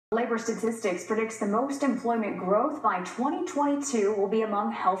Labor Statistics predicts the most employment growth by 2022 will be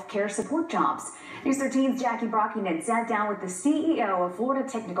among healthcare support jobs. News 13's Jackie Brockington sat down with the CEO of Florida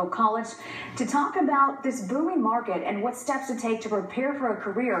Technical College to talk about this booming market and what steps to take to prepare for a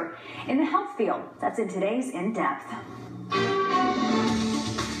career in the health field. That's in today's In Depth.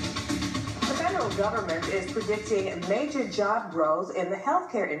 The federal government is predicting major job growth in the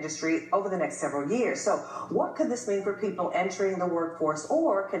healthcare industry over the next several years. So what could this mean for people entering the workforce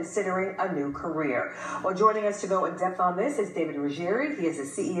or considering a new career? Well, joining us to go in depth on this is David Ruggieri. He is the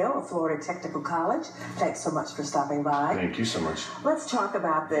CEO of Florida Technical College. Thanks so much for stopping by. Thank you so much. Let's talk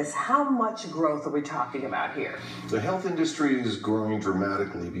about this. How much growth are we talking about here? The health industry is growing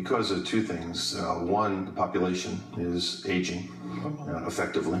dramatically because of two things. One, the population is aging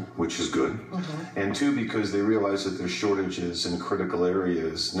effectively, which is good. And two, because they realize that there's shortages in critical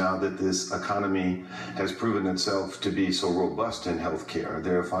areas. Now that this economy has proven itself to be so robust in healthcare,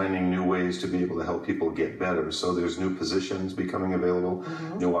 they're finding new ways to be able to help people get better. So there's new positions becoming available,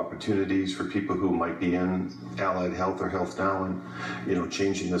 new opportunities for people who might be in allied health or health now and,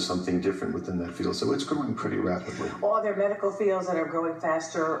 changing to something different within that field. So it's growing pretty rapidly. Well, are there medical fields that are growing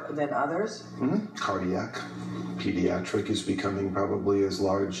faster than others? Cardiac. Pediatric is becoming probably as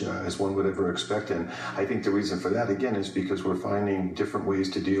large as one would ever expect. And I think the reason for that, again, is because we're finding different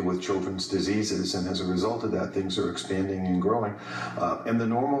ways to deal with children's diseases. And as a result of that, things are expanding and growing. And the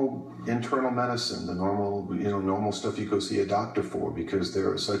normal internal medicine, the normal stuff you go see a doctor for, because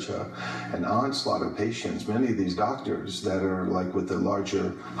there is such an onslaught of patients. Many of these doctors that are like with the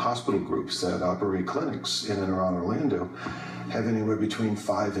larger hospital groups that operate clinics in and around Orlando have anywhere between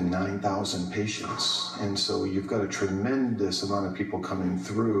 5,000 and 9,000 patients. And so you've got a tremendous amount of people coming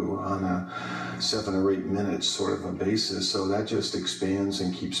through on a 7 or 8 minutes sort of a basis. So that just expands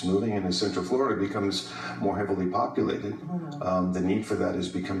and keeps moving. And as Central Florida becomes more heavily populated, the need for that is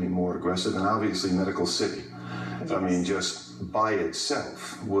becoming more aggressive. And obviously Medical City, I mean, just by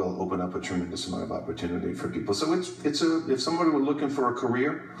itself will open up a tremendous amount of opportunity for people. So if somebody were looking for a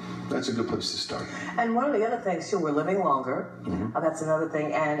career, that's a good place to start. And one of the other things too, we're living longer. That's another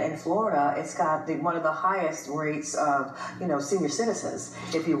thing. And in Florida, it's got one of the highest rates of senior citizens,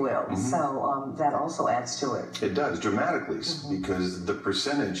 if you will. So that also adds to it. It does dramatically, because the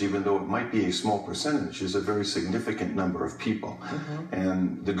percentage, even though it might be a small percentage, is a very significant number of people.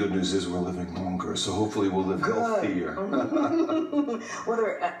 And the good news is we're living longer, so hopefully we'll live healthier.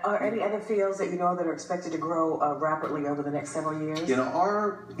 Well, are any other fields that that are expected to grow rapidly over the next several years?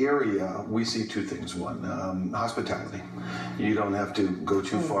 Our area, we see two things. One, hospitality. You don't have to go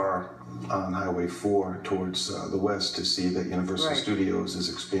too far on Highway 4 towards the west to see that Universal Studios is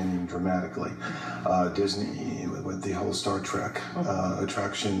expanding dramatically. Disney, with the whole Star Trek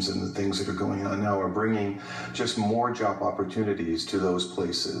attractions and the things that are going on now, are bringing just more job opportunities to those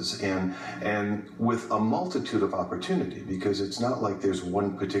places, and with a multitude of opportunity, because it's not like there's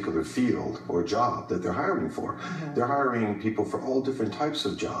one particular field or job that they're hiring for. They're hiring people for all different types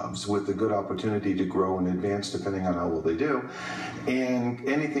of jobs with a good opportunity to grow and advance depending on how well they do, and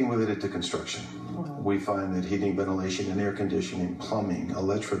anything related to construction. We find that heating, ventilation, and air conditioning, plumbing,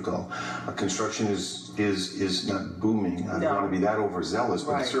 electrical, construction is not booming. I don't want to be that overzealous,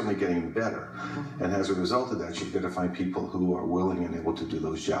 but it's certainly getting better. And as a result of that, you've got to find people who are willing and able to do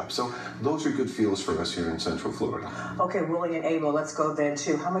those jobs. So those are good fields for us here in Central Florida. Okay, willing and able. Let's go then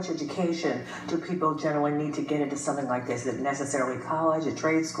to how much education do people generally need to get into something like this? Is it necessarily college, a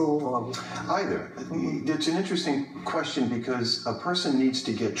trade school, or either? It's an interesting question, because a person needs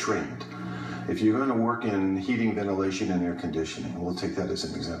to get trained. If you're going to work in heating, ventilation, and air conditioning, we'll take that as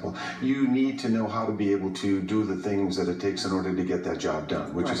an example, you need to know how to be able to do the things that it takes in order to get that job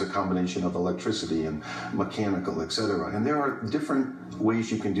done, which is a combination of electricity and mechanical, etc. And there are different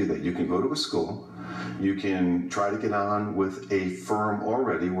ways you can do that. You can go to a school. You can try to get on with a firm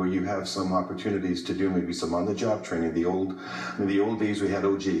already where you have some opportunities to do maybe some on-the-job training. In the old days, we had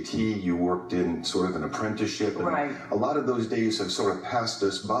OJT. You worked in sort of an apprenticeship. And a lot of those days have sort of passed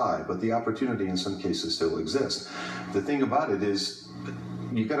us by, but the opportunity in some cases still exists. The thing about it is,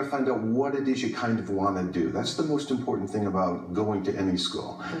 you got to find out what it is you kind of want to do. That's the most important thing about going to any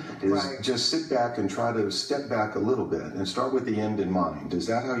school, is just sit back and try to step back a little bit and start with the end in mind. Is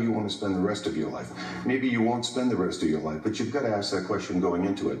that how you want to spend the rest of your life? Maybe you won't spend the rest of your life, but you've got to ask that question going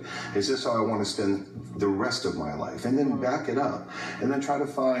into it. Is this how I want to spend the rest of my life? And then back it up, and then try to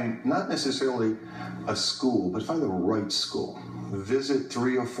find not necessarily a school, but find the right school. visit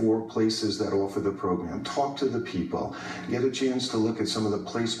 3 or 4 places that offer the program. Talk to the people. Get a chance to look at some of the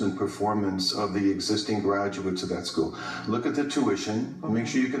placement performance of the existing graduates of that school. Look at the tuition. Make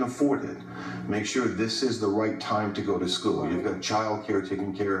sure you can afford it. Make sure this is the right time to go to school. You've got child care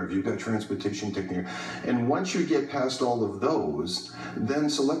taken care of. You've got transportation taken care of. And once you get past all of those, then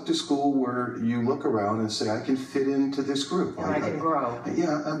select a school where you look around and say, I can fit into this group. And I can grow.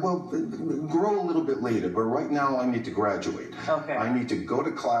 Yeah, well, grow a little bit later, but right now I need to graduate. Okay. I need to go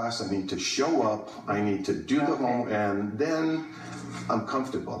to class, I need to show up, I need to do the home, and then I'm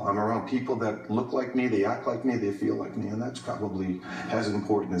comfortable. I'm around people that look like me, they act like me, they feel like me, and that's probably as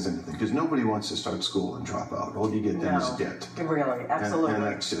important as anything, because nobody wants to start school and drop out. All you get then is debt. Really, absolutely. And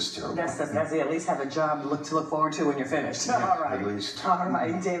that's just terrible. That's at least have a job to look forward to when you're finished. Yeah, all right. at least. All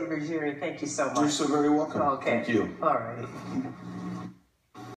right, David Ruggieri, thank you so much. You're so very welcome. Okay. Thank you. All right.